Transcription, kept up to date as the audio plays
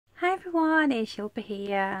Hi everyone, it's Shilpa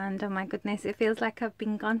here, and oh my goodness, it feels like I've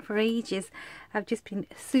been gone for ages. I've just been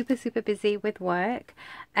super busy with work,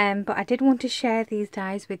 but I did want to share these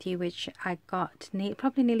dies with you, which I got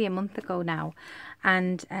probably nearly a month ago now,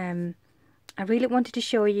 and I really wanted to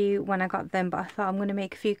show you when I got them, but I thought I'm going to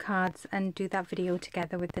make a few cards and do that video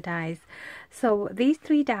together with the dies. So these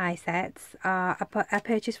 3 die sets are I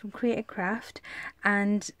purchased from Create&Craft,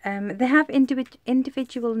 and they have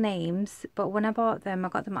individual names, but when I bought them, I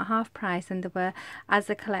got them at half price, and they were as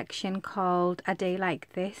a collection called A Day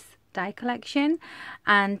Like This die collection,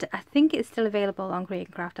 and I think it's still available on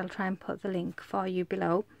Create&Craft. I'll try and put the link for you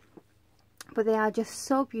below. But they are just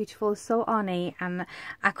so beautiful, so ornate, and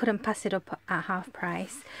I couldn't pass it up at half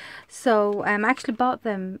price. So I actually bought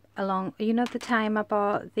them along, you know, the time I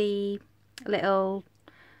bought the little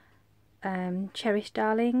Cherished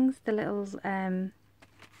Darlings, the little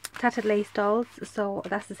tattered lace dolls. So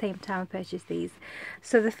that's the same time I purchased these.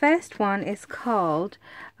 So the first one is called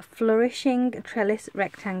a Flourishing Trellis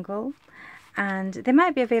Rectangle, and they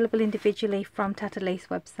might be available individually from Tattered Lace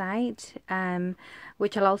website,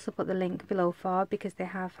 which I'll also put the link below for, because they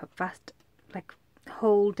have a vast, like,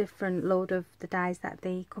 whole different load of the dies that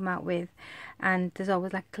they come out with, and there's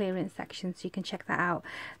always like a clearance section, so you can check that out.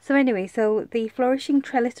 So anyway, so the Flourishing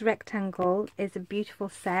Trellis Rectangle is a beautiful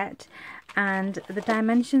set, and the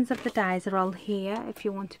dimensions of the dies are all here if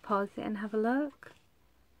you want to pause it and have a look.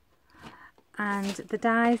 And the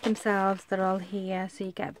dies themselves, they're all here, so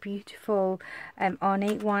you get a beautiful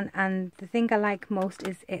ornate one. And the thing I like most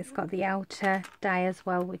is it's got the outer die as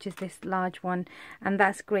well, which is this large one, and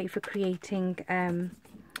that's great for creating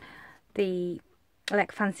the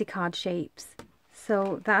like fancy card shapes.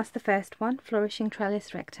 So that's the first one, Flourishing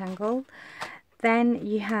Trellis Rectangle. Then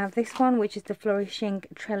you have this one, which is the Flourishing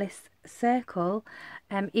Trellis Circle.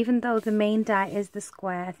 Even though the main die is the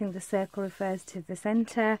square, I think the circle refers to the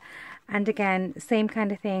center. And again, same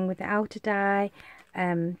kind of thing with the outer die,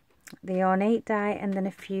 the ornate die, and then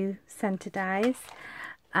a few center dies.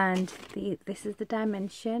 And this is the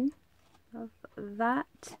dimension of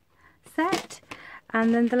that set.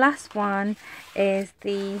 And then the last one is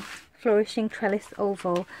the Flourishing Trellis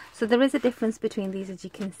Oval. So there is a difference between these, as you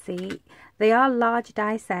can see. They are large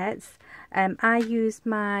die sets. I used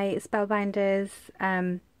my Spellbinders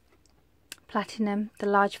Platinum, the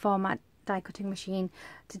large format die cutting machine,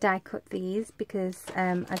 to die cut these, because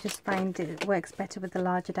I just find it works better with the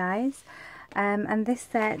larger dies. And this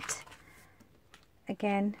set,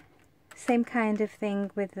 again, same kind of thing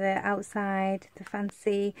with the outside, the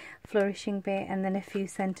fancy flourishing bit, and then a few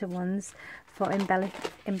center ones for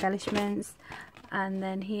embellishments. And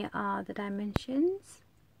then here are the dimensions.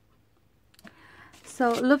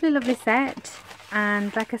 So lovely set,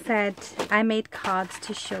 and like I said, I made cards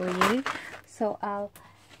to show you. So I'll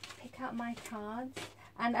pick out my cards,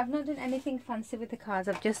 and I've not done anything fancy with the cards.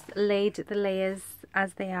 I've just laid the layers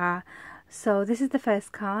as they are. So this is the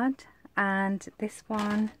first card, and this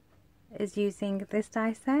one is using this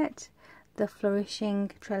die set, the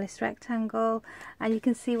Flourishing Trellis Rectangle, and you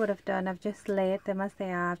can see what I've done. I've just layered them as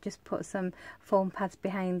they are. I've just put some foam pads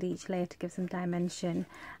behind each layer to give some dimension,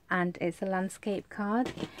 and it's a landscape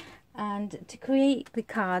card. And to create the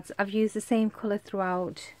cards, I've used the same colour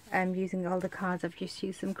throughout. Using all the cards, I've just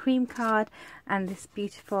used some cream card and this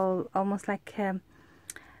beautiful, almost like a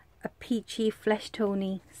peachy flesh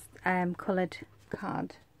tony coloured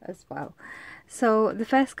card as well. So the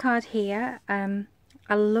first card here,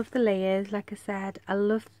 I love the layers. Like I said, I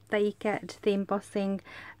love that you get the embossing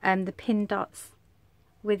and the pin dots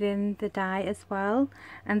within the die as well,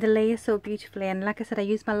 and the layers so beautifully. And like I said, I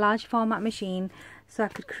used my large format machine so I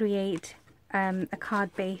could create a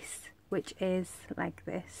card base, which is like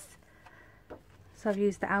this. So I've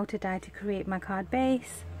used the outer die to create my card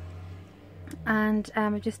base, and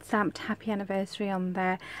I've just stamped Happy Anniversary on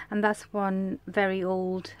there, and that's one very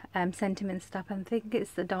old sentiment stamp. I think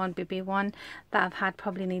it's the Dawn Bibi one that I've had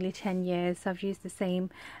probably nearly 10 years, so I've used the same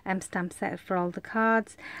stamp set for all the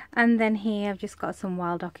cards. And then here I've just got some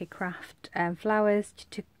Wild Orchid Craft flowers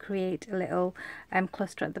to create a little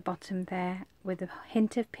cluster at the bottom there, with a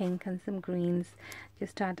hint of pink and some greens,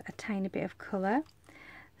 just to add a tiny bit of colour.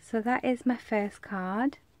 So that is my first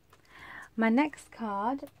card. My next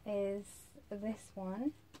card is this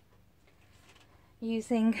one,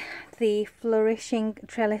 using the Flourishing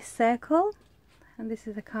Trellis Circle, and this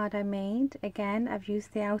is the card I made. Again, I've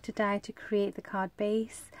used the outer die to create the card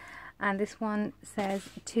base, and this one says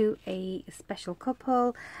To a Special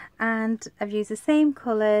Couple, and I've used the same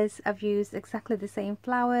colours. I've used exactly the same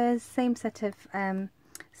flowers, same set of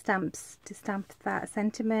stamps to stamp that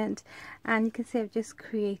sentiment. And you can see I've just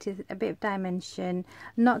created a bit of dimension,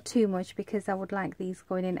 not too much because I would like these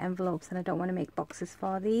going in envelopes and I don't want to make boxes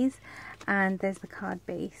for these. And there's the card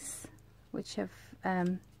base, which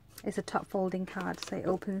is a top folding card, so it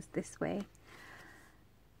opens this way.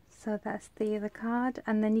 So that's the other card,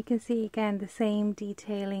 and then you can see again the same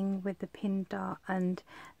detailing with the pin dot and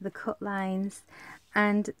the cut lines.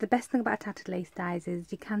 And the best thing about tattered lace dies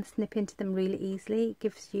is you can snip into them really easily. It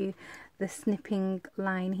gives you the snipping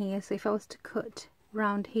line here, so if I was to cut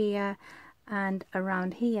around here and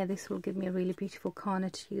around here, this will give me a really beautiful corner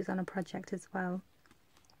to use on a project as well.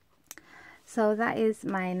 So that is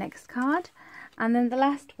my next card. And then the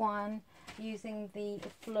last one, using the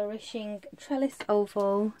Flourishing Trellis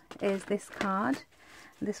Oval, is this card.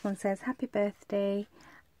 This one says happy birthday,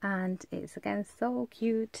 and it's again so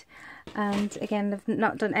cute. And again, I've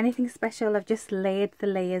not done anything special, I've just laid the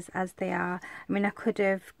layers as they are. I mean, I could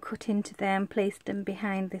have cut into them, placed them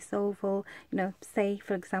behind this oval, you know, say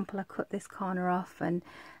for example I cut this corner off and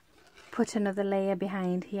put another layer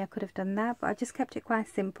behind here. I could have done that, but I just kept it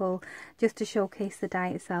quite simple just to showcase the die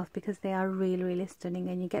itself, because they are really stunning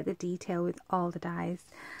and you get the detail with all the dies.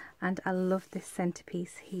 And I love this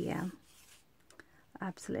centerpiece here,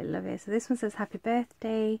 absolutely love it. So this one says happy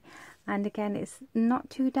birthday, and again it's not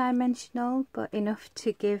too dimensional but enough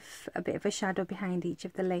to give a bit of a shadow behind each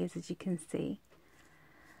of the layers, as you can see.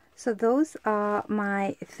 So those are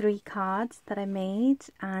my 3 cards that I made,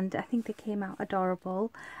 and I think they came out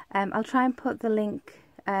adorable. I'll try and put the link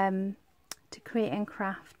to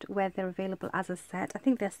Create&Craft where they're available as a set. I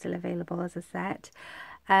think they're still available as a set,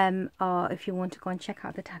 or if you want to go and check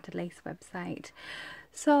out the Tattered Lace website.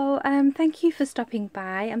 So thank you for stopping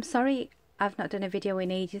by. I'm sorry I've not done a video in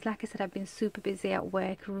ages. Like I said, I've been super busy at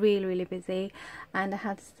work, really busy, and I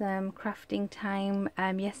had some crafting time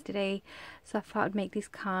yesterday, so I thought I'd make these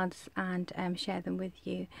cards and share them with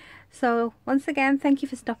you. So once again, thank you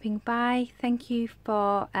for stopping by, thank you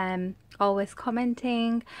for always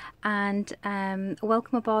commenting, and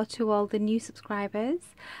welcome aboard to all the new subscribers.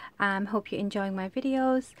 Hope you're enjoying my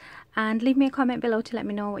videos, and leave me a comment below to let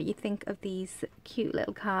me know what you think of these cute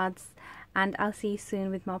little cards. And I'll see you soon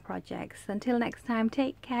with more projects. Until next time,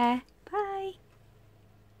 take care.